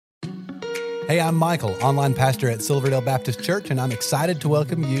Hey, I'm Michael, online pastor at Silverdale Baptist Church, and I'm excited to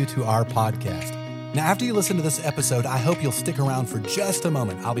welcome you to our podcast. Now, after you listen to this episode, I hope you'll stick around for just a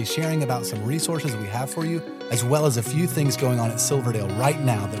moment. I'll be sharing about some resources we have for you, as well as a few things going on at Silverdale right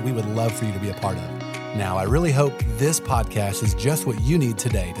now that we would love for you to be a part of. Now, I really hope this podcast is just what you need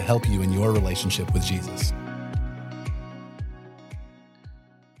today to help you in your relationship with Jesus.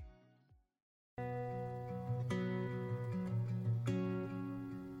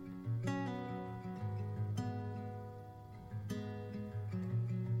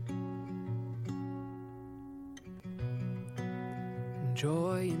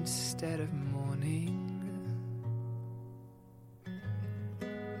 Joy instead of mourning.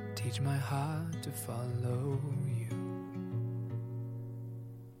 Teach my heart to follow you.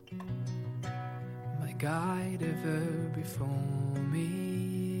 My guide ever before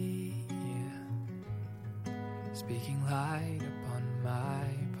me, yeah. Speaking light upon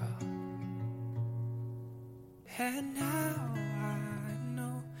my path. And now I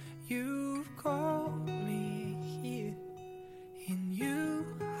know you've called me here. In you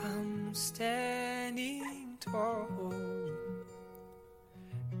I'm standing tall.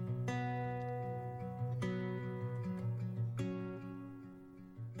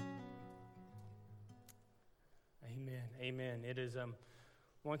 Amen. It is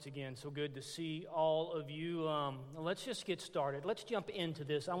once again so good to see all of you. Let's just get started. Let's jump into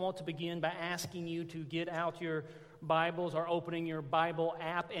this. I want to begin by asking you to get out your Bibles or opening your Bible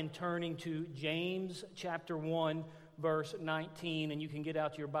app and turning to James chapter 1. Verse 19, and you can get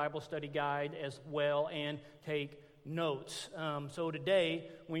out your Bible study guide as well and take notes. So today,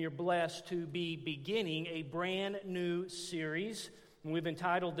 when you're blessed to be beginning a brand new series, and we've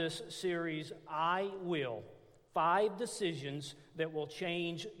entitled this series, I Will, 5 Decisions That Will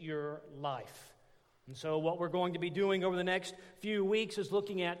Change Your Life. And so what we're going to be doing over the next few weeks is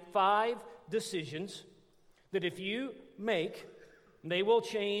looking at 5 decisions that if you make, they will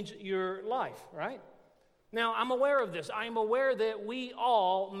change your life, right? Now, I'm aware of this. I'm aware that we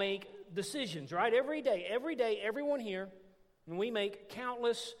all make decisions, right? Every day, everyone here, and we make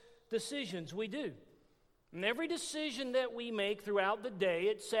countless decisions. We do. And every decision that we make throughout the day,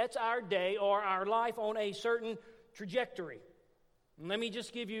 it sets our day or our life on a certain trajectory. And let me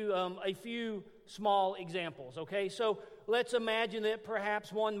just give you a few small examples, okay? So let's imagine that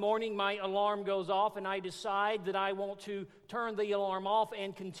perhaps one morning my alarm goes off and I decide that I want to turn the alarm off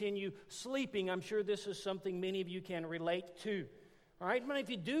and continue sleeping. I'm sure this is something many of you can relate to. All right, but if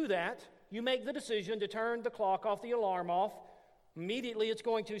you do that, you make the decision to turn the clock off, the alarm off. Immediately it's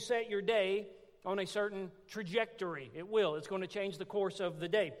going to set your day on a certain trajectory. It will. It's going to change the course of the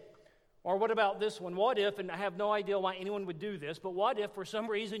day. Or what about this one? What if, and I have no idea why anyone would do this, but what if for some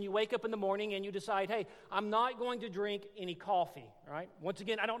reason you wake up in the morning and you decide, hey, I'm not going to drink any coffee, right? Once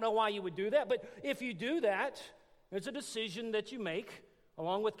again, I don't know why you would do that, but if you do that, it's a decision that you make,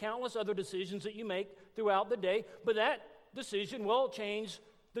 along with countless other decisions that you make throughout the day, but that decision will change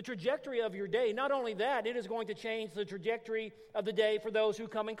the trajectory of your day. Not only that, it is going to change the trajectory of the day for those who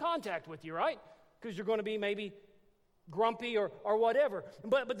come in contact with you, right? Because you're going to be maybe grumpy or whatever.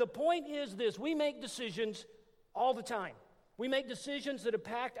 But the point is this: we make decisions all the time. We make decisions that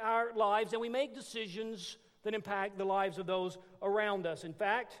impact our lives, and we make decisions that impact the lives of those around us. In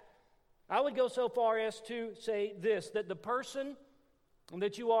fact, I would go so far as to say this, that the person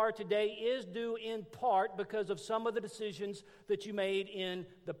that you are today is due in part because of some of the decisions that you made in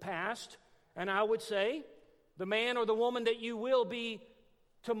the past. And I would say the man or the woman that you will be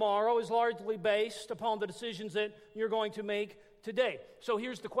tomorrow is largely based upon the decisions that you're going to make today. So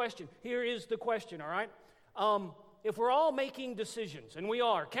here's the question. Here is the question, all right? If we're all making decisions, and we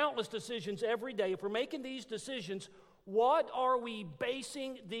are, countless decisions every day, if we're making these decisions, what are we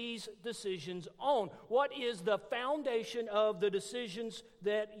basing these decisions on? What is the foundation of the decisions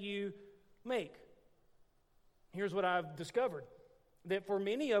that you make? Here's what I've discovered. That for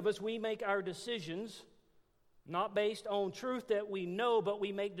many of us, we make our decisions not based on truth that we know, but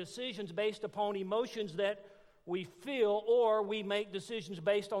we make decisions based upon emotions that we feel, or we make decisions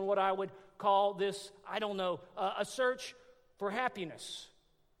based on what I would call this, a search for happiness.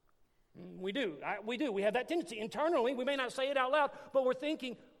 We do. We have that tendency. Internally, we may not say it out loud, but we're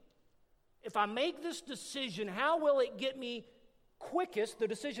thinking, if I make this decision, how will it get me quickest, the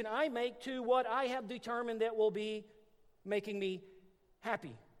decision I make, to what I have determined that will be making me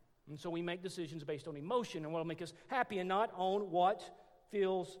happy? And so we make decisions based on emotion and what will make us happy, and not on what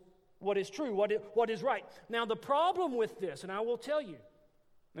is true, what is right. Now, the problem with this, and I will tell you,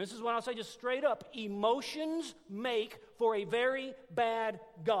 this is what I'll say just straight up, emotions make for a very bad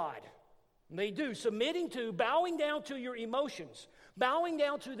God. They do. Submitting to, bowing down to your emotions. Bowing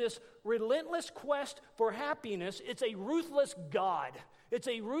down to this relentless quest for happiness, it's a ruthless God. It's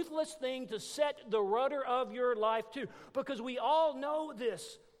a ruthless thing to set the rudder of your life to, because we all know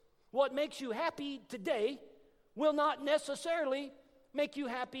this. What makes you happy today will not necessarily make you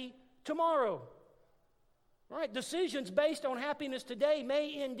happy tomorrow. All right, decisions based on happiness today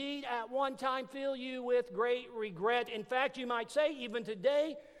may indeed at one time fill you with great regret. In fact, you might say even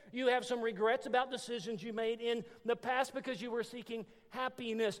today you have some regrets about decisions you made in the past because you were seeking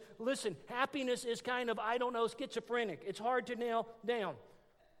happiness. Listen, happiness is kind of, schizophrenic. It's hard to nail down.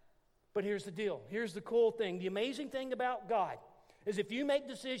 But here's the deal. Here's the cool thing. The amazing thing about God is if you make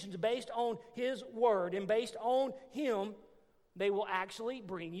decisions based on His Word and based on Him, they will actually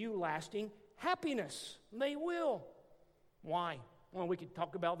bring you lasting happiness. They will. Why? Well, we could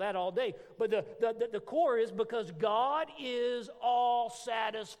talk about that all day. But the core is because God is all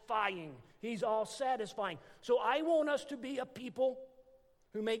satisfying. He's all satisfying. So I want us to be a people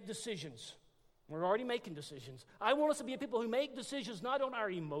who make decisions. We're already making decisions. I want us to be a people who make decisions not on our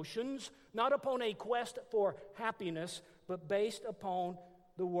emotions, not upon a quest for happiness, but based upon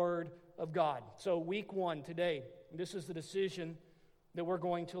the Word of God. So week 1 today, this is the decision that we're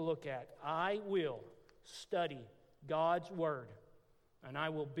going to look at. I will study God's Word, and I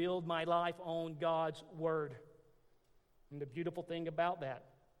will build my life on God's Word. And the beautiful thing about that,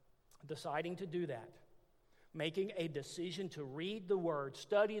 deciding to do that, making a decision to read the Word,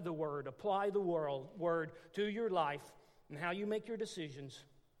 study the Word, apply the Word to your life, and how you make your decisions,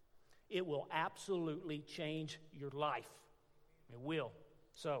 it will absolutely change your life. It will.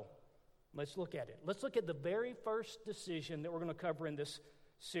 So, let's look at it. Let's look at the very first decision that we're going to cover in this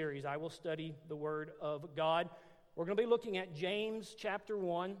series. I will study the Word of God. We're going to be looking at James chapter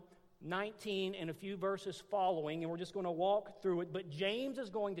 1, 19, and a few verses following, and we're just going to walk through it. But James is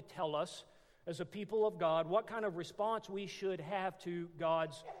going to tell us, as a people of God, what kind of response we should have to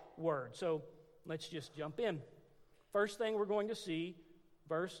God's Word. So let's just jump in. First thing we're going to see,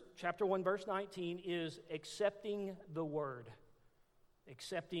 chapter 1, verse 19, is accepting the Word.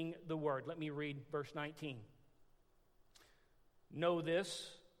 Accepting the Word. Let me read verse 19. Know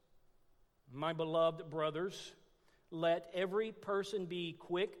this, my beloved brothers, let every person be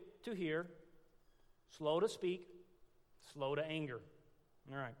quick to hear, slow to speak, slow to anger.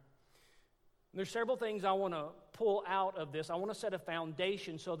 All right. There's several things I want to pull out of this. I want to set a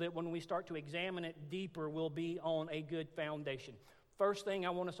foundation so that when we start to examine it deeper, we'll be on a good foundation. First thing I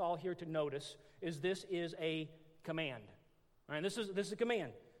want us all here to notice is this is a command. All right, this is a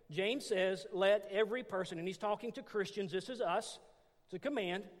command. James says, let every person, and he's talking to Christians, this is us, it's a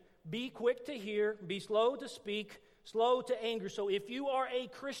command, be quick to hear, be slow to speak, slow to anger. So if you are a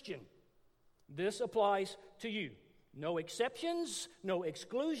Christian, this applies to you. No exceptions, no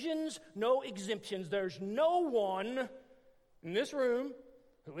exclusions, no exemptions. There's no one in this room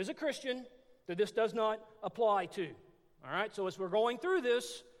who is a Christian that this does not apply to. All right, so as we're going through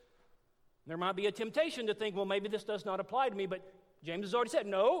this, there might be a temptation to think, well, maybe this does not apply to me, but James has already said,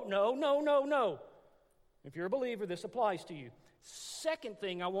 no. If you're a believer, this applies to you. Second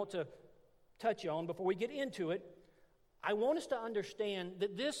thing I want to touch on before we get into it, I want us to understand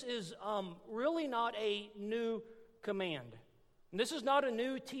that this is really not a new command. And this is not a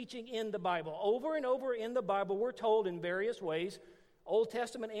new teaching in the Bible. Over and over in the Bible, we're told in various ways, Old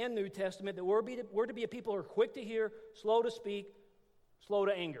Testament and New Testament, that we're to be a people who are quick to hear, slow to speak, slow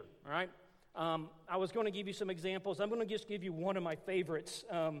to anger. All right? I was going to give you some examples. I'm going to just give you one of my favorites.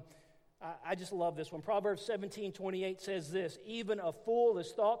 I just love this one. Proverbs 17:28 says this, even a fool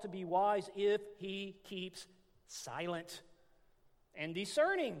is thought to be wise if he keeps silent, and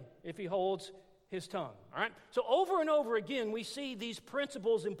discerning if he holds his tongue. All right? So over and over again, we see these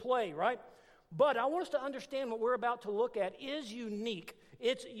principles in play, right? But I want us to understand what we're about to look at is unique.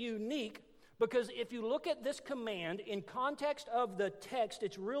 It's unique because if you look at this command in context of the text,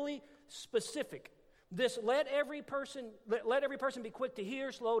 it's really specific. This let every person be quick to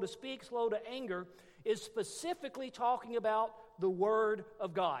hear, slow to speak, slow to anger is specifically talking about the Word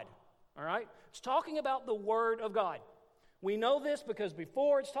of God. All right? It's talking about the Word of God. We know this because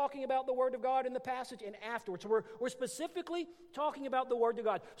before it's talking about the Word of God in the passage and afterwards. So we're specifically talking about the Word of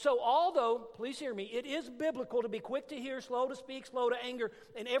God. So although, please hear me, it is biblical to be quick to hear, slow to speak, slow to anger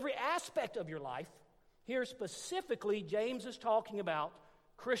in every aspect of your life, here specifically James is talking about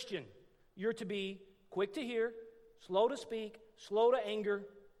Christian. You're to be quick to hear, slow to speak, slow to anger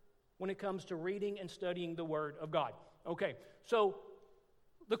when it comes to reading and studying the Word of God. Okay, so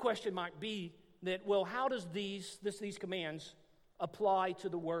the question might be that, well, how does these commands apply to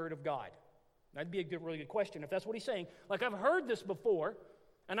the Word of God? That'd be a really good question if that's what he's saying. Like, I've heard this before,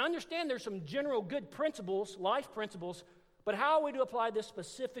 and I understand there's some general good principles, life principles, But how are we to apply this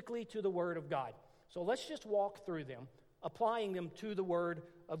specifically to the Word of God? So let's just walk through them, applying them to the Word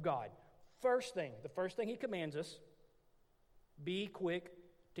of God. The first thing he commands us, be quick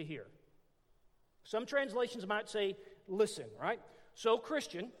to hear. Some translations might say, listen, right? So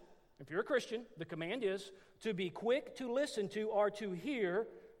Christian, if you're a Christian, the command is to be quick to listen to or to hear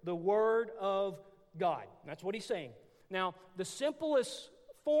the Word of God. That's what he's saying. Now, the simplest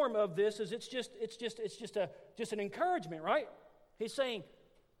form of this is it's just an encouragement, right? He's saying,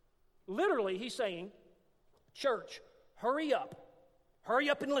 church, hurry up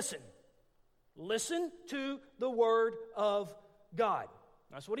and listen. Listen to the Word of God.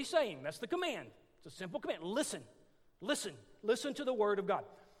 That's what he's saying. That's the command. It's a simple command. Listen to the Word of God.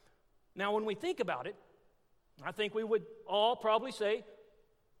 Now, when we think about it, I think we would all probably say,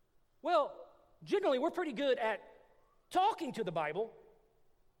 well, generally we're pretty good at talking to the Bible,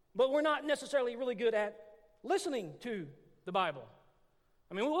 but we're not necessarily really good at listening to the Bible.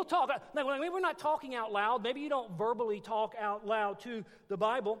 I mean, we'll talk. We're not talking out loud. Maybe you don't verbally talk out loud to the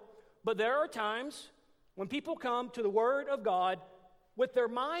Bible, but there are times when people come to the Word of God with their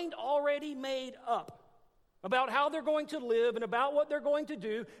mind already made up about how they're going to live and about what they're going to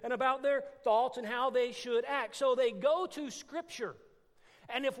do and about their thoughts and how they should act. So they go to Scripture.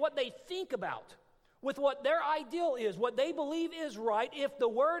 And if what they think about, with what their ideal is, what they believe is right, if the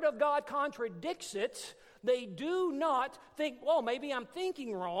Word of God contradicts it, they do not think, well, maybe I'm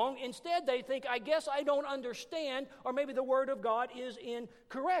thinking wrong. Instead, they think, I guess I don't understand, or maybe the Word of God is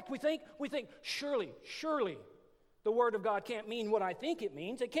incorrect. We think, surely, the Word of God can't mean what I think it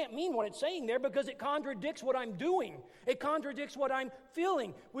means. It can't mean what it's saying there because it contradicts what I'm doing. It contradicts what I'm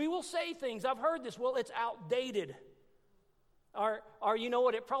feeling. We will say things, I've heard this, well, it's outdated. Or you know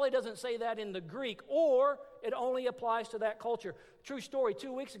what, it probably doesn't say that in the Greek, or it only applies to that culture. True story,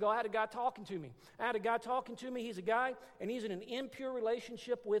 2 weeks ago, I had a guy talking to me. He's a guy, and he's in an impure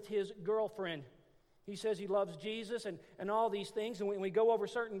relationship with his girlfriend. He says he loves Jesus and all these things, and we go over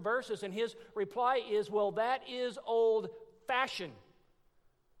certain verses, and his reply is, well, that is old-fashioned.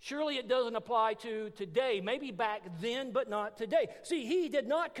 Surely it doesn't apply to today. Maybe back then, but not today. See, he did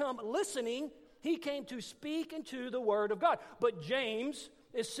not come listening. He came to speak into the Word of God. But James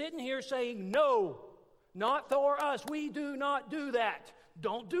is sitting here saying, no, not for us. We do not do that.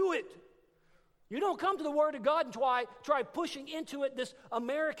 Don't do it. You don't come to the Word of God and try pushing into it this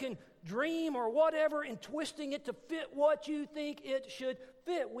American dream or whatever and twisting it to fit what you think it should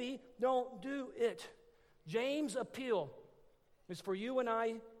fit. We don't do it. James' appeal is for you and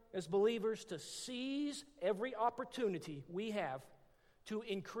I as believers to seize every opportunity we have to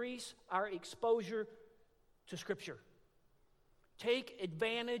increase our exposure to Scripture. Take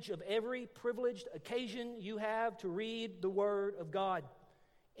advantage of every privileged occasion you have to read the Word of God.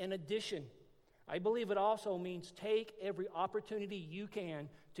 In addition, I believe it also means take every opportunity you can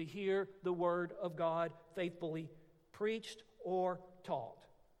to hear the Word of God faithfully preached or taught.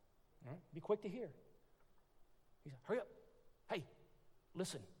 All right? Be quick to hear. He said, hurry up. Hey,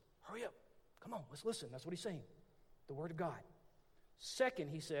 listen. Hurry up. Come on, let's listen. That's what he's saying. The Word of God. Second,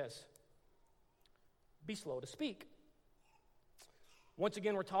 he says, be slow to speak. Once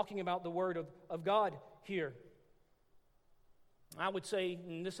again, we're talking about the Word of God here. I would say,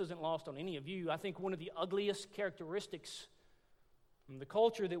 and this isn't lost on any of you, I think one of the ugliest characteristics in the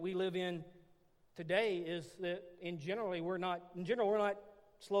culture that we live in today is that in general we're not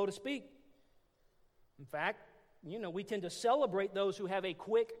slow to speak. In fact, we tend to celebrate those who have a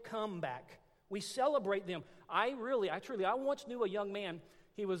quick comeback. We celebrate them. I once knew a young man,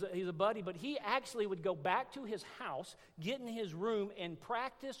 he's a buddy, but he actually would go back to his house, get in his room, and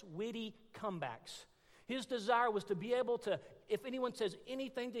practice witty comebacks. His desire was to be able to, if anyone says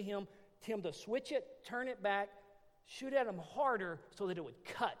anything to him to switch it, turn it back, shoot at him harder so that it would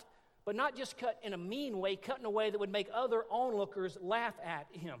cut. But not just cut in a mean way, cut in a way that would make other onlookers laugh at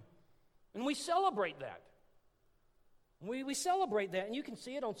him. And we celebrate that. We celebrate that, and you can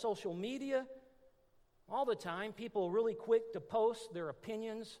see it on social media all the time. People are really quick to post their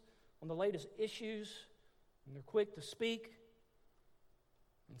opinions on the latest issues, and they're quick to speak.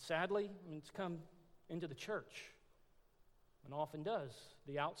 And sadly, it's come into the church, and often does.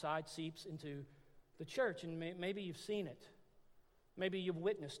 The outside seeps into the church, and maybe you've seen it. Maybe you've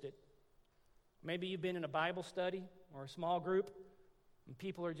witnessed it. Maybe you've been in a Bible study or a small group, and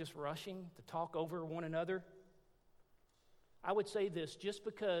people are just rushing to talk over one another. I would say this, just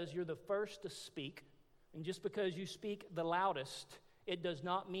because you're the first to speak, and just because you speak the loudest, it does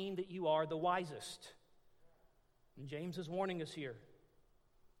not mean that you are the wisest. And James is warning us here,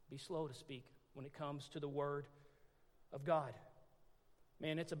 be slow to speak when it comes to the Word of God.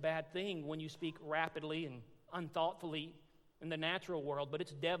 Man, it's a bad thing when you speak rapidly and unthoughtfully in the natural world, but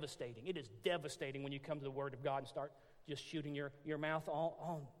it's devastating. It is devastating when you come to the Word of God and start just shooting your mouth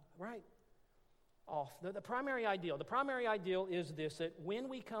on, right? Off. The primary ideal is this, that when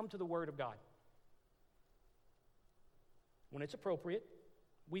we come to the Word of God, when it's appropriate,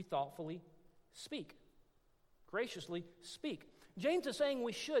 we thoughtfully speak. Graciously speak. James is saying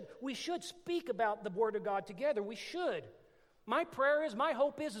we should speak about the Word of God together. We should. My prayer is, my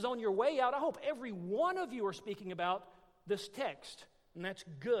hope is on your way out, I hope every one of you are speaking about this text, and that's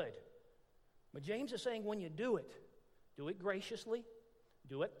good. But James is saying when you do it graciously,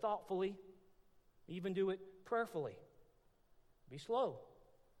 do it thoughtfully, even do it prayerfully. Be slow.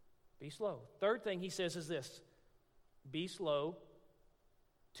 Be slow. Third thing he says is this: be slow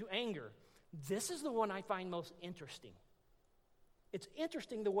to anger. This is the one I find most interesting. It's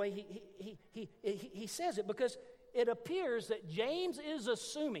interesting the way he says it, because it appears that James is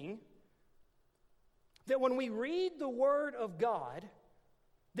assuming that when we read the Word of God,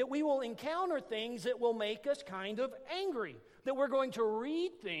 that we will encounter things that will make us kind of angry, that we're going to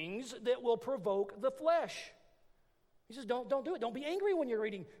read things that will provoke the flesh. He says, don't do it. Don't be angry when you're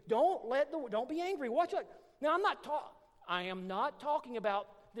reading. Don't be angry. Watch it. Now, I am not talking about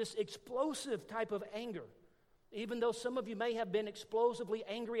this explosive type of anger, even though some of you may have been explosively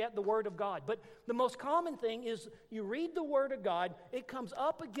angry at the Word of God. But the most common thing is you read the Word of God, it comes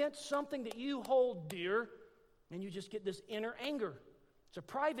up against something that you hold dear, and you just get this inner anger. It's a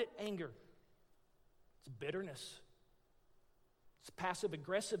private anger. It's bitterness. It's passive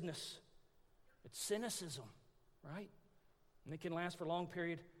aggressiveness. It's cynicism, right? And it can last for a long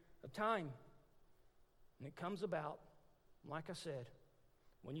period of time. And it comes about, like I said,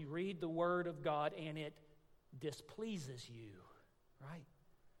 when you read the Word of God and it displeases you, right?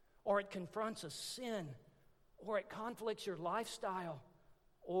 Or it confronts a sin, or it conflicts your lifestyle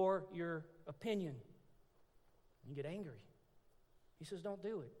or your opinion. You get angry. He says, don't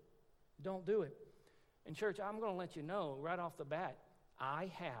do it. Don't do it. And church, I'm going to let you know right off the bat,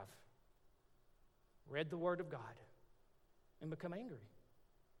 I have read the Word of God and become angry.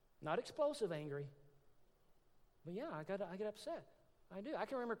 Not explosive angry, but yeah, I get upset. I do. I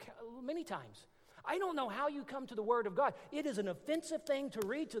can remember many times. I don't know how you come to the Word of God. It is an offensive thing to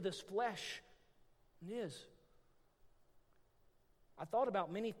read to this flesh. It is. I thought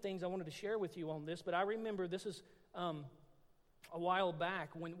about many things I wanted to share with you on this, but I remember this is a while back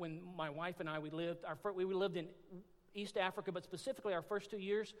when my wife and I, we lived in East Africa, but specifically our first 2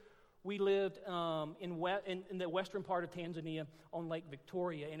 years, we lived in the western part of Tanzania on Lake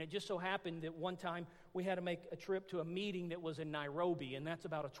Victoria. And it just so happened that one time we had to make a trip to a meeting that was in Nairobi, and that's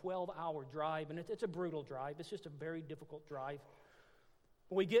about a 12-hour drive, and it's a brutal drive. It's just a very difficult drive.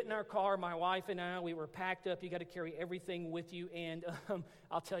 When we get in our car, my wife and I, we were packed up. You got to carry everything with you. And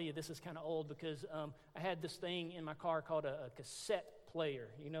I'll tell you, this is kind of old because I had this thing in my car called a cassette player.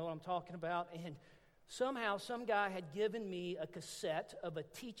 You know what I'm talking about? And somehow some guy had given me a cassette of a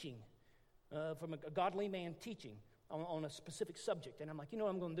teaching from a godly man teaching on a specific subject. And I'm like, you know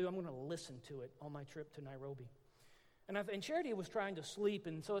what I'm going to do? I'm going to listen to it on my trip to Nairobi. And Charity was trying to sleep,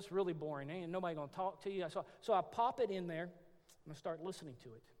 and so it's really boring. Ain't nobody going to talk to you. So I pop it in there. And I start listening to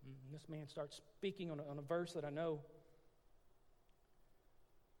it. And this man starts speaking on a verse that I know.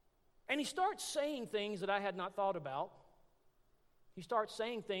 And he starts saying things that I had not thought about. He starts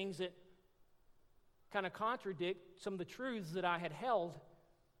saying things that kind of contradict some of the truths that I had held.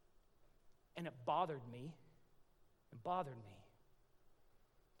 And it bothered me. It bothered me.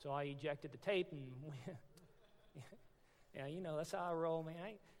 So I ejected the tape and, yeah, you know, that's how I roll, man.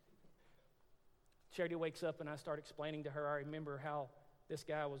 Charity wakes up and I start explaining to her, I remember how this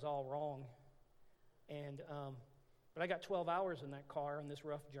guy was all wrong. And but I got 12 hours in that car on this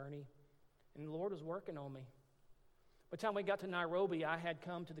rough journey, and the Lord was working on me. By the time we got to Nairobi, I had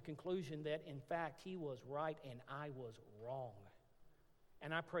come to the conclusion that, in fact, he was right and I was wrong.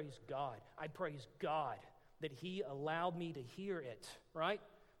 And I praise God. I praise God that he allowed me to hear it, right?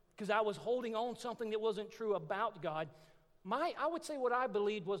 Because I was holding on something that wasn't true about God. I would say what I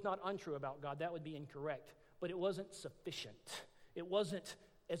believed was not untrue about God. That would be incorrect. But it wasn't sufficient. It wasn't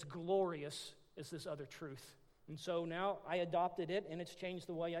as glorious as this other truth. And so now I adopted it, and it's changed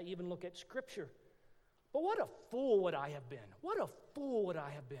the way I even look at Scripture. But what a fool would I have been? What a fool would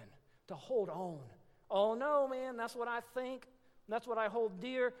I have been to hold on? Oh, no, man, that's what I think. That's what I hold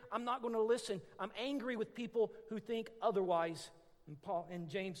dear. I'm not going to listen. I'm angry with people who think otherwise. And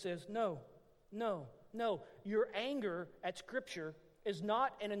James says, no. Your anger at Scripture is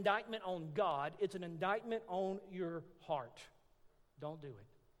not an indictment on God. It's an indictment on your heart. Don't do it.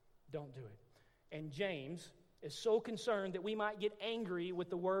 Don't do it. And James is so concerned that we might get angry with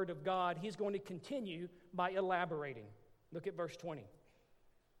the Word of God, he's going to continue by elaborating. Look at verse 20.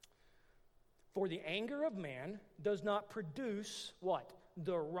 For the anger of man does not produce what?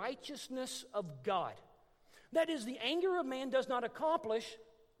 The righteousness of God. That is, the anger of man does not accomplish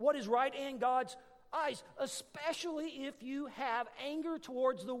what is right in God's eyes, especially if you have anger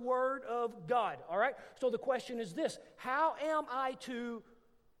towards the Word of God. All right? So the question is this: how am I to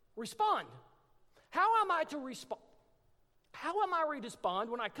respond? How am I to respond? How am I to respond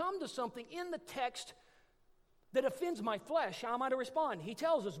when I come to something in the text that offends my flesh? How am I to respond? He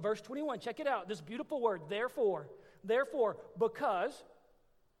tells us, verse 21, check it out, this beautiful word, therefore, because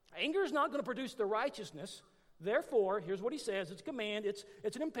anger is not going to produce the righteousness. Therefore, here's what he says, it's a command,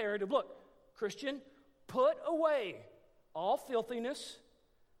 it's an imperative. Look, Christian, put away all filthiness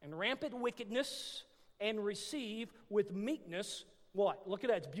and rampant wickedness and receive with meekness what? Look at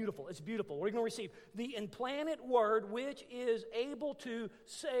that, it's beautiful, it's beautiful. What are you going to receive? The implanted word which is able to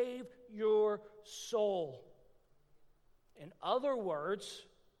save your soul. In other words,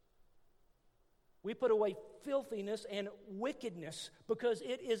 we put away filthiness and wickedness because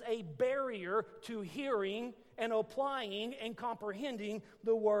it is a barrier to hearing and applying and comprehending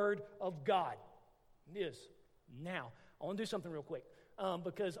the Word of God. It is. Now, I want to do something real quick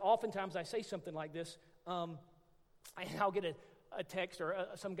because oftentimes I say something like this, and I'll get a text or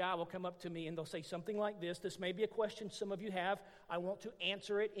some guy will come up to me and they'll say something like this. This may be a question some of you have. I want to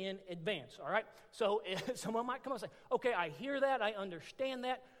answer it in advance, all right? So someone might come up and say, okay, I hear that, I understand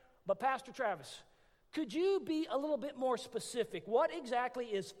that, but Pastor Travis, could you be a little bit more specific? What exactly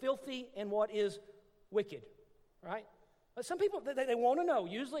is filthy and what is wicked, right? But some people, they want to know.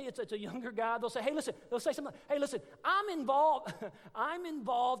 Usually it's a younger guy. They'll say, hey, listen, they'll say something like, hey, listen, I'm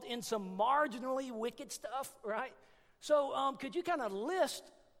involved in some marginally wicked stuff, right? So could you kind of list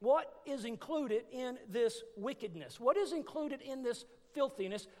what is included in this wickedness? What is included in this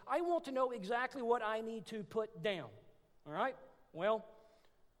filthiness? I want to know exactly what I need to put down. All right? Well,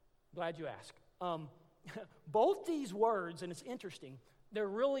 glad you asked. Both these words, and it's interesting, they're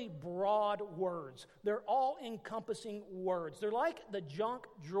really broad words. They're all-encompassing words. They're like the junk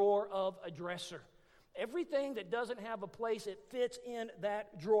drawer of a dresser. Everything that doesn't have a place, it fits in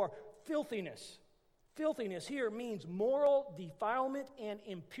that drawer. Filthiness. Filthiness here means moral defilement and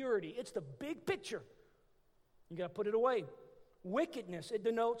impurity. It's the big picture. You got to put it away. Wickedness, it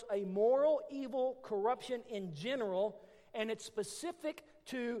denotes a moral evil, corruption in general, and it's specific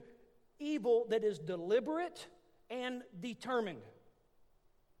to evil that is deliberate and determined.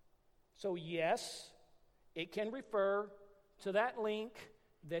 So yes, it can refer to that link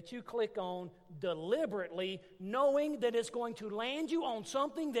that you click on deliberately, knowing that it's going to land you on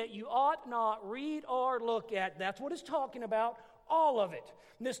something that you ought not read or look at. That's what it's talking about, all of it.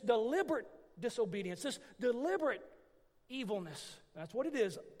 This deliberate disobedience, this deliberate evilness. That's what it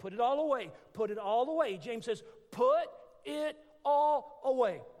is. Put it all away. Put it all away. James says, put it all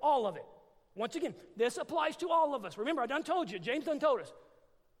away. All of it. Once again, this applies to all of us. Remember, I done told you. James done told us.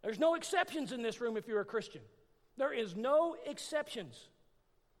 There's no exceptions in this room if you're a Christian. There is no exceptions.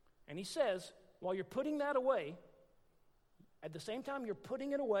 And he says, while you're putting that away, at the same time you're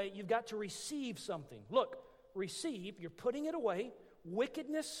putting it away, you've got to receive something. Look, receive, you're putting it away,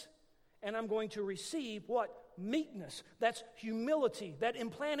 wickedness, and I'm going to receive what? Meekness. That's humility, that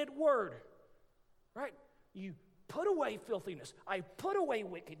implanted word. Right? You put away filthiness. I put away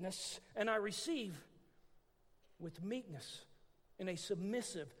wickedness, and I receive with meekness in a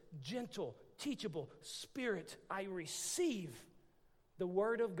submissive, gentle, teachable spirit. I receive the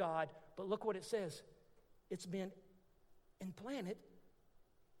Word of God, but look what it says. It's been implanted.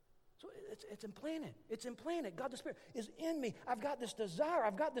 So it's implanted. It's implanted. God the Spirit is in me. I've got this desire.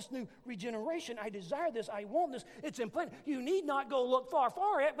 I've got this new regeneration. I desire this. I want this. It's implanted. You need not go look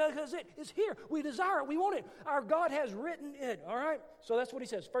far at because it is here. We desire it. We want it. Our God has written it. All right? So that's what he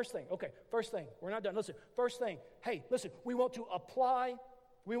says. First thing. Okay, first thing. We're not done. Listen. First thing. Hey, listen. We want to apply.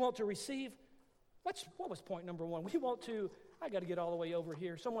 We want to receive. What was point number one? We want to... I got to get all the way over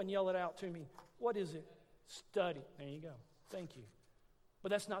here. Someone yell it out to me. What is it? Study. There you go. Thank you. But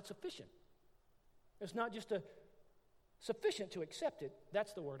that's not sufficient. It's not just sufficient to accept it.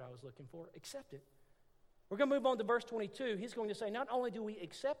 That's the word I was looking for. Accept it. We're going to move on to verse 22. He's going to say, not only do we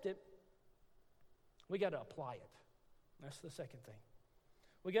accept it, we got to apply it. That's the second thing.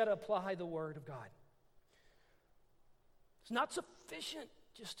 We got to apply the Word of God. It's not sufficient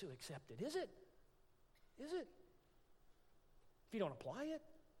just to accept it, is it? Is it? If you don't apply it.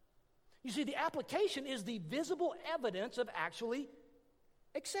 You see, the application is the visible evidence of actually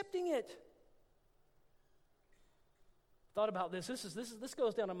accepting it. Thought about this. This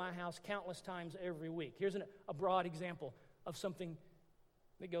goes down to my house countless times every week. Here's a broad example of something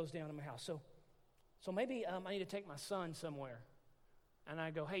that goes down in my house. So So maybe I need to take my son somewhere. And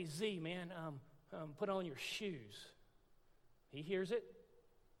I go, hey, Z, man, put on your shoes. He hears it.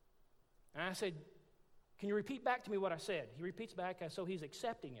 And I said, can you repeat back to me what I said? He repeats back, so he's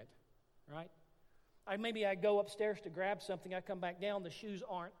accepting it, right? Maybe I go upstairs to grab something, I come back down, the shoes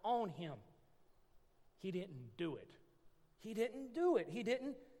aren't on him. He didn't do it. He didn't do it. He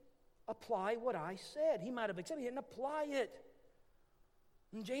didn't apply what I said. He might have accepted it, he didn't apply it.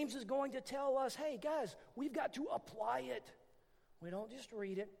 And James is going to tell us, hey, guys, we've got to apply it. We don't just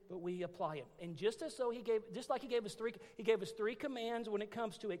read it, but we apply it. And just like he gave us three commands when it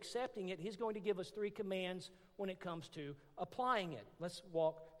comes to accepting it, he's going to give us 3 commands when it comes to applying it. Let's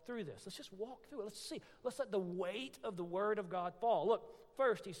walk through this. Let's just walk through it. Let's see. Let's let the weight of the Word of God fall. Look,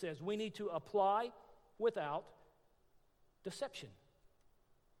 first he says we need to apply without deception.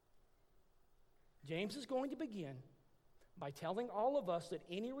 James is going to begin by telling all of us that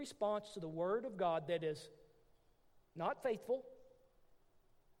any response to the Word of God that is not faithful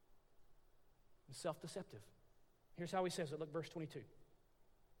is self-deceptive. Here's how he says it. Look, verse 22.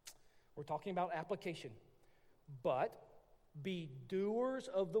 We're talking about application. But be doers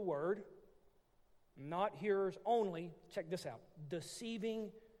of the word, not hearers only. Check this out.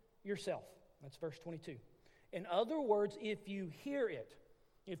 Deceiving yourself. That's verse 22. In other words, if you hear it,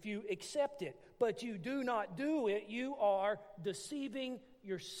 if you accept it, but you do not do it, you are deceiving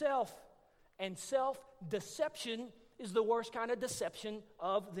yourself. And self-deception is the worst kind of deception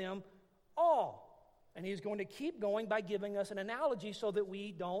of them all. And he's going to keep going by giving us an analogy so that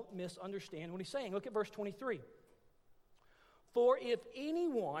we don't misunderstand what he's saying. Look at verse 23. For if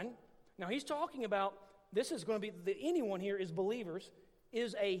anyone, now he's talking about, this is going to be, the anyone here is believers,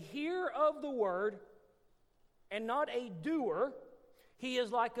 is a hearer of the word and not a doer, he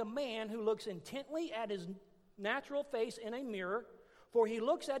is like a man who looks intently at his natural face in a mirror, for he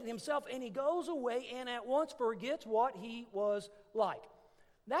looks at it himself and he goes away and at once forgets what he was like.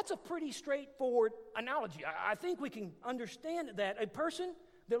 That's a pretty straightforward analogy. I think we can understand that. A person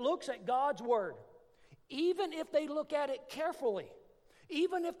that looks at God's word, even if they look at it carefully,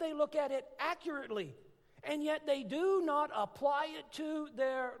 even if they look at it accurately, and yet they do not apply it to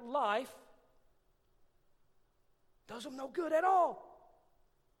their life, does them no good at all.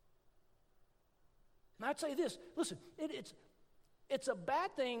 And I'd say this, listen, it's a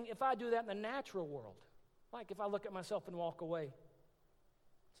bad thing if I do that in the natural world. Like if I look at myself and walk away.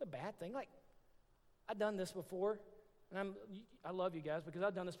 It's a bad thing. Like, I've done this before, and I love you guys because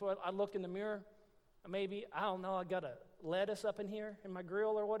I've done this before. I look in the mirror, maybe, I don't know, I got a lettuce up in here in my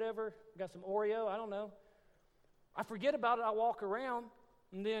grill or whatever, got some Oreo, I don't know. I forget about it, I walk around,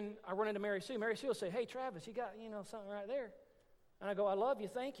 and then I run into Mary Sue. Mary Sue will say, hey, Travis, you got, something right there. And I go, I love you,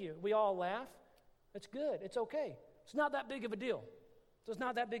 thank you. We all laugh. It's good, it's okay. It's not that big of a deal. It's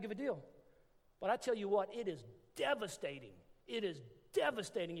not that big of a deal. But I tell you what, it is devastating. It is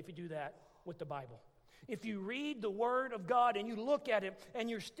devastating if you do that with the Bible. If you read the Word of God and you look at it and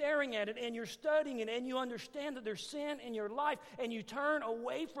you're staring at it and you're studying it and you understand that there's sin in your life and you turn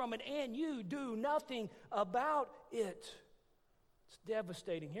away from it and you do nothing about it, it's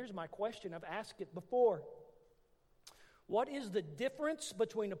devastating. Here's my question. I've asked it before. What is the difference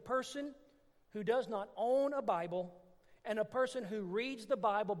between a person who does not own a Bible and a person who reads the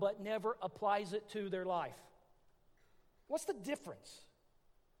Bible but never applies it to their life? What's the difference?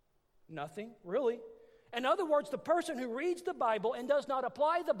 Nothing, really. In other words, the person who reads the Bible and does not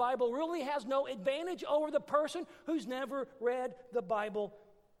apply the Bible really has no advantage over the person who's never read the Bible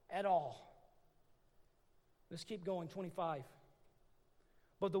at all. Let's keep going, 25.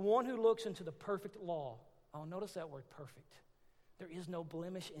 But the one who looks into the perfect law, notice that word perfect. There is no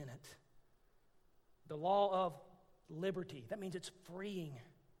blemish in it. The law of liberty, that means it's freeing,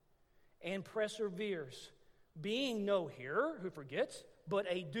 and perseveres, being no hearer who forgets, but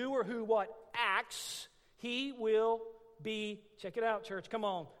a doer who what? Acts, he will be, check it out, church, come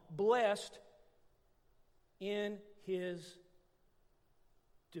on, blessed in his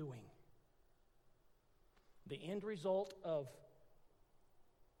doing. The end result of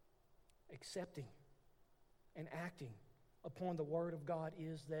accepting and acting upon the Word of God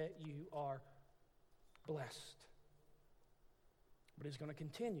is that you are blessed. But he's going to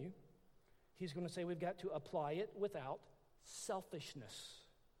continue. He's going to say we've got to apply it without selfishness.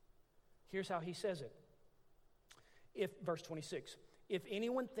 Here's how he says it. Verse 26, if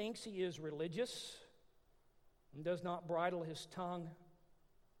anyone thinks he is religious and does not bridle his tongue,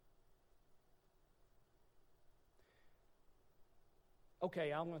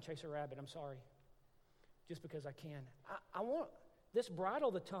 okay, I'm going to chase a rabbit, I'm sorry. Just because I can. I want this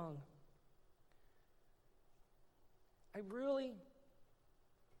bridle the tongue. I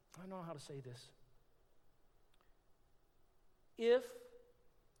don't know how to say this. if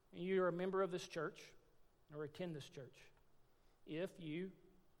you're a member of this church or attend this church, if you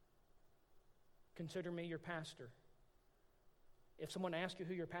consider me your pastor, if someone asks you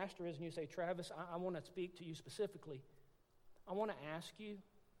who your pastor is and you say, Travis, I want to speak to you specifically, I want to ask you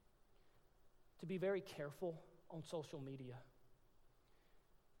to be very careful on social media.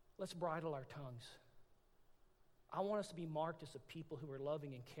 Let's bridle our tongues. I want us to be marked as a people who are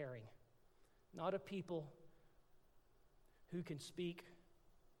loving and caring, not a people who can speak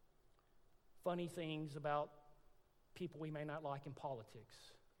funny things about people we may not like in politics.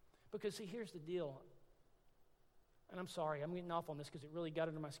 Because, see, here's the deal. And I'm sorry, I'm getting off on this because it really got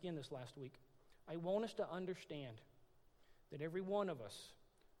under my skin this last week. I want us to understand that every one of us,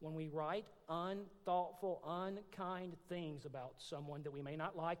 when we write unthoughtful, unkind things about someone that we may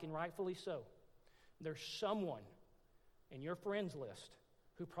not like, and rightfully so, there's someone in your friends list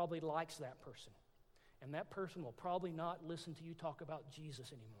who probably likes that person. And that person will probably not listen to you talk about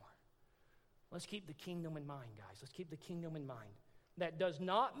Jesus anymore. Let's keep the kingdom in mind, guys. Let's keep the kingdom in mind. That does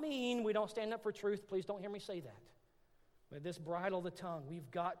not mean we don't stand up for truth. Please don't hear me say that. But this bridle the tongue. We've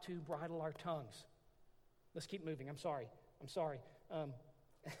got to bridle our tongues. Let's keep moving. I'm sorry.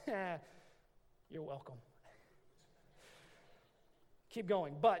 You're welcome. Keep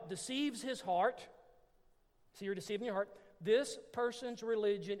going. But deceives his heart. See, you're deceiving your heart. This person's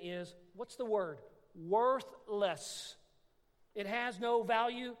religion is, what's the word? Worthless. It has no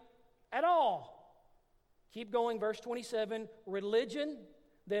value at all. Keep going, verse 27. Religion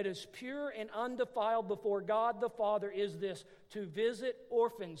that is pure and undefiled before God the Father is this, to visit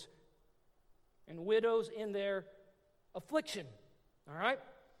orphans and widows in their affliction. All right?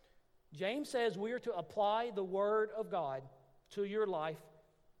 James says we are to apply the Word of God to your life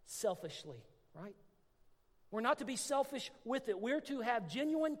selfishly, right? We're not to be selfish with it. We're to have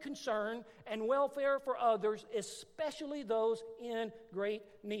genuine concern and welfare for others, especially those in great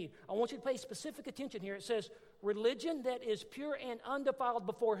need. I want you to pay specific attention here. It says, religion that is pure and undefiled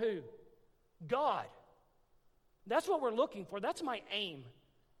before who? God. That's what we're looking for. That's my aim.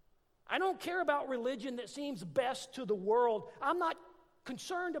 I don't care about religion that seems best to the world. I'm not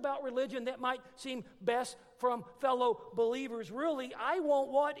concerned about religion that might seem best from fellow believers. Really, I want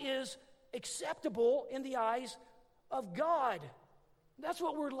what is acceptable in the eyes of God. That's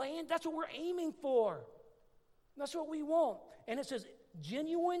what we're aiming for. That's what we want. And it says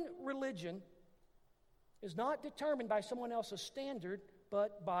genuine religion is not determined by someone else's standard,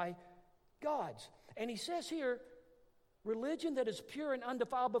 but by God's. And he says here, religion that is pure and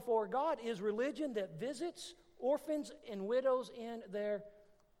undefiled before God is religion that visits orphans and widows in their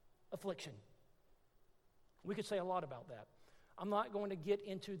affliction. We could say a lot about that. I'm not going to get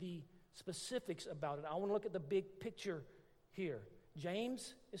into the specifics about it. I want to look at the big picture here.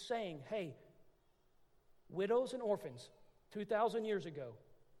 James is saying, hey, widows and orphans, 2,000 years ago,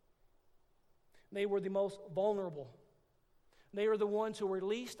 they were the most vulnerable. They are the ones who were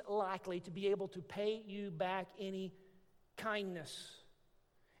least likely to be able to pay you back any kindness.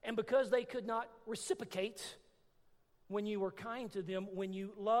 And because they could not reciprocate when you were kind to them, when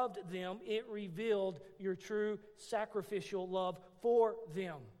you loved them, it revealed your true sacrificial love for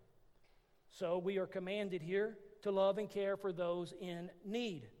them. So we are commanded here to love and care for those in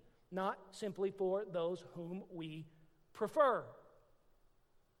need, not simply for those whom we prefer.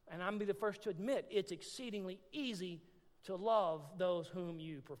 And I'm the first to admit it's exceedingly easy to love those whom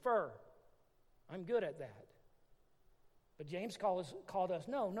you prefer. I'm good at that. But James called us,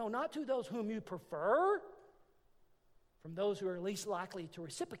 no, not to those whom you prefer, from those who are least likely to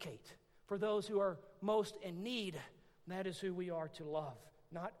reciprocate, for those who are most in need. That is who we are to love,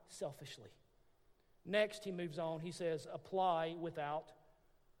 not selfishly. Next, he moves on. He says, apply without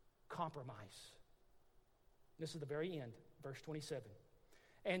compromise. This is the very end, verse 27.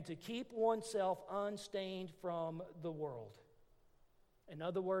 And to keep oneself unstained from the world. In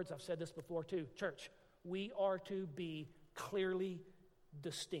other words, I've said this before too, church, we are to be clearly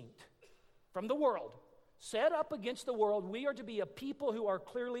distinct from the world. Set up against the world, we are to be a people who are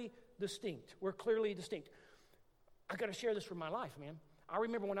clearly distinct. We're clearly distinct. I've got to share this from my life, man. I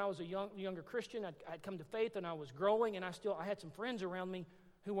remember when I was a younger Christian, I'd come to faith and I was growing, and I had some friends around me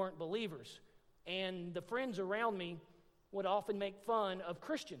who weren't believers. And the friends around me would often make fun of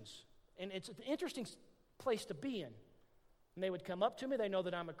Christians. And it's an interesting place to be in. And they would come up to me, they know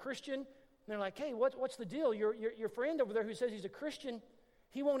that I'm a Christian, and they're like, hey, what's the deal? Your friend over there who says he's a Christian,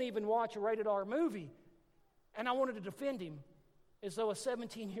 he won't even watch a rated R movie. And I wanted to defend him as though a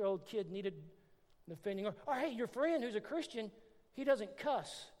 17-year-old kid needed defending. Or hey, your friend who's a Christian, he doesn't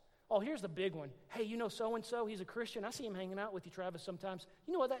cuss. Oh, here's the big one. Hey, you know so-and-so, he's a Christian. I see him hanging out with you, Travis, sometimes.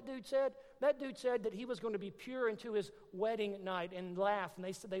 You know what that dude said? That dude said that he was going to be pure into his wedding night and laugh. And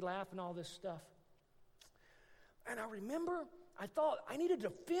they said they laugh and all this stuff. And I remember, I thought I needed to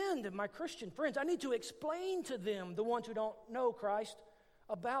defend my Christian friends. I need to explain to them, the ones who don't know Christ,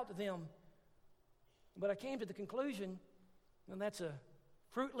 about them. But I came to the conclusion, and that's a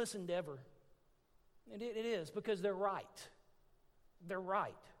fruitless endeavor. And it is, because they're right. They're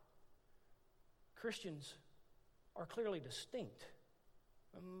right. Christians are clearly distinct.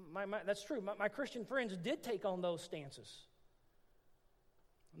 That's true. My Christian friends did take on those stances.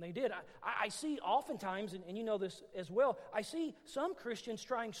 And they did. I see oftentimes, and you know this as well, I see some Christians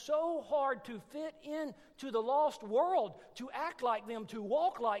trying so hard to fit in to the lost world, to act like them, to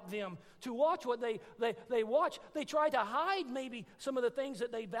walk like them, to watch what they watch. They try to hide maybe some of the things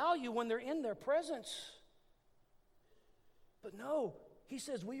that they value when they're in their presence. But no, he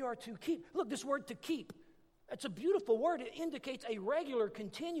says we are to keep. Look, this word to keep, it's a beautiful word. It indicates a regular,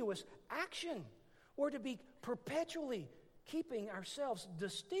 continuous action. We're to be perpetually keeping ourselves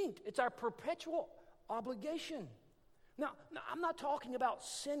distinct. It's our perpetual obligation. Now, I'm not talking about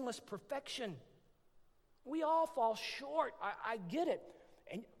sinless perfection. We all fall short. I get it.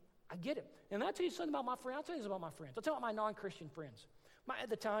 And I get it. And I'll tell you something about my friends. I'll tell you something about my friends. I'll tell you about my non-Christian friends. At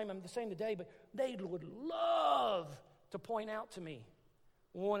the time, I'm the same today, but they would love to point out to me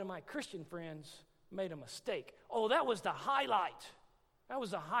one of my Christian friends made a mistake. Oh, that was the highlight. That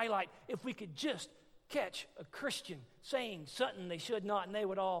was the highlight. If we could just catch a Christian saying something they should not, and they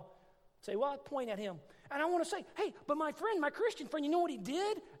would all say, well, I'd point at him. And I want to say, hey, but my friend, my Christian friend, you know what he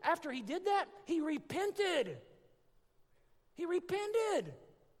did after he did that? He repented. He repented.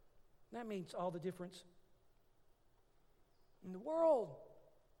 That means all the difference in the world.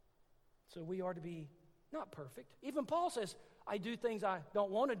 So we are to be not perfect. Even Paul says, I do things I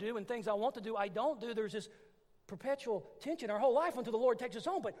don't want to do, and things I want to do, I don't do. There's this perpetual tension our whole life until the Lord takes us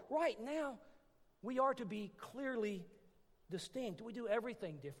home. But right now, we are to be clearly distinct. We do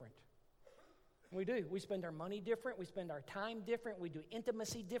everything different. We do. We spend our money different. We spend our time different. We do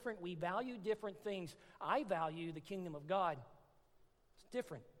intimacy different. We value different things. I value the kingdom of God. It's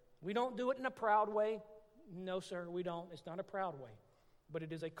different. We don't do it in a proud way. No, sir, we don't. It's not a proud way, but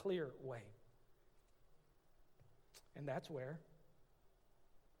it is a clear way. And that's where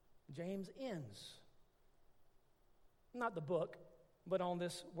James ends. Not the book, but on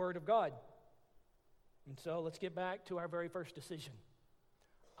this word of God. And so let's get back to our very first decision.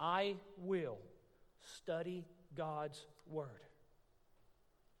 I will study God's word.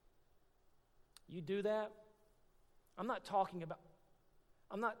 You do that? I'm not talking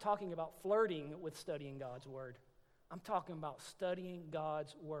about flirting with studying God's word. I'm talking about studying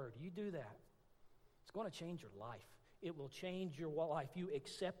God's word. You do that, it's going to change your life. It will change your life. You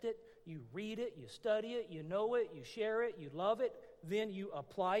accept it, you read it, you study it, you know it, you share it, you love it, then you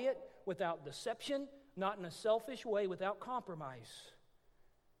apply it without deception, not in a selfish way, without compromise.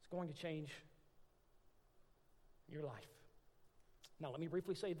 It's going to change your life. Now, let me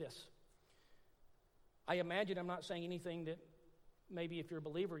briefly say this. I imagine I'm not saying anything that maybe if you're a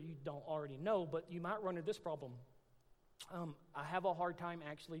believer you don't already know, but you might run into this problem. I have a hard time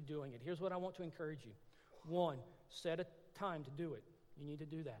actually doing it. Here's what I want to encourage you. 1, set a time to do it. You need to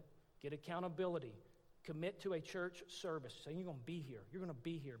do that. Get accountability. Commit to a church service. Say you're going to be here. You're going to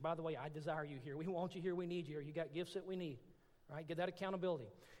be here. By the way, I desire you here. We want you here. We need you here. You got gifts that we need. Right? Get that accountability.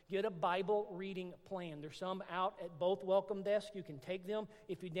 Get a Bible reading plan. There's some out at both welcome desks. You can take them.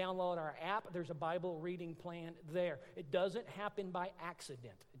 If you download our app, there's a Bible reading plan there. It doesn't happen by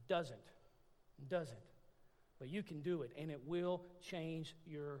accident. It doesn't. It doesn't. But you can do it, and it will change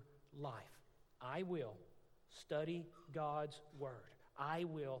your life. I will study God's word. I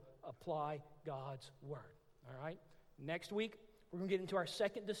will apply God's word. All right? Next week, we're going to get into our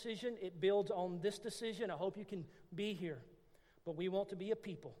second decision. It builds on this decision. I hope you can be here. But we want to be a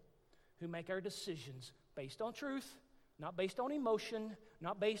people who make our decisions based on truth, not based on emotion,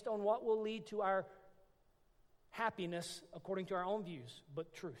 not based on what will lead to our happiness according to our own views,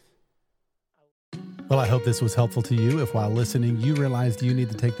 but truth. Well, I hope this was helpful to you. If while listening, you realized you need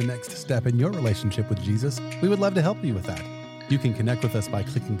to take the next step in your relationship with Jesus, we would love to help you with that. You can connect with us by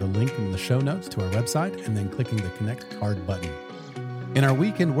clicking the link in the show notes to our website and then clicking the Connect Card button. In our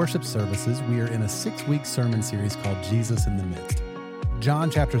weekend worship services, we are in a 6-week sermon series called Jesus in the Midst. John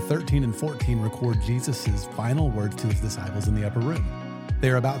chapter 13 and 14 record Jesus' final words to his disciples in the upper room. They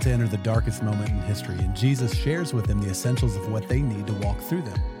are about to enter the darkest moment in history, and Jesus shares with them the essentials of what they need to walk through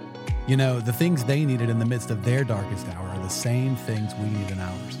them. You know, the things they needed in the midst of their darkest hour are the same things we need in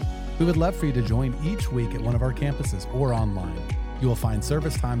ours. We would love for you to join each week at one of our campuses or online. You will find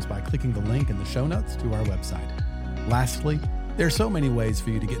service times by clicking the link in the show notes to our website. Lastly, there are so many ways for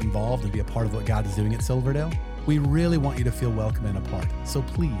you to get involved and be a part of what God is doing at Silverdale. We really want you to feel welcome and a part, so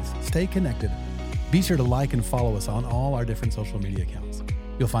please stay connected. Be sure to like and follow us on all our different social media accounts.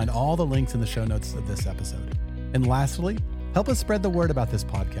 You'll find all the links in the show notes of this episode. And lastly, help us spread the word about this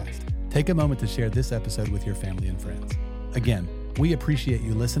podcast. Take a moment to share this episode with your family and friends. Again, we appreciate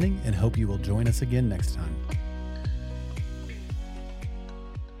you listening and hope you will join us again next time.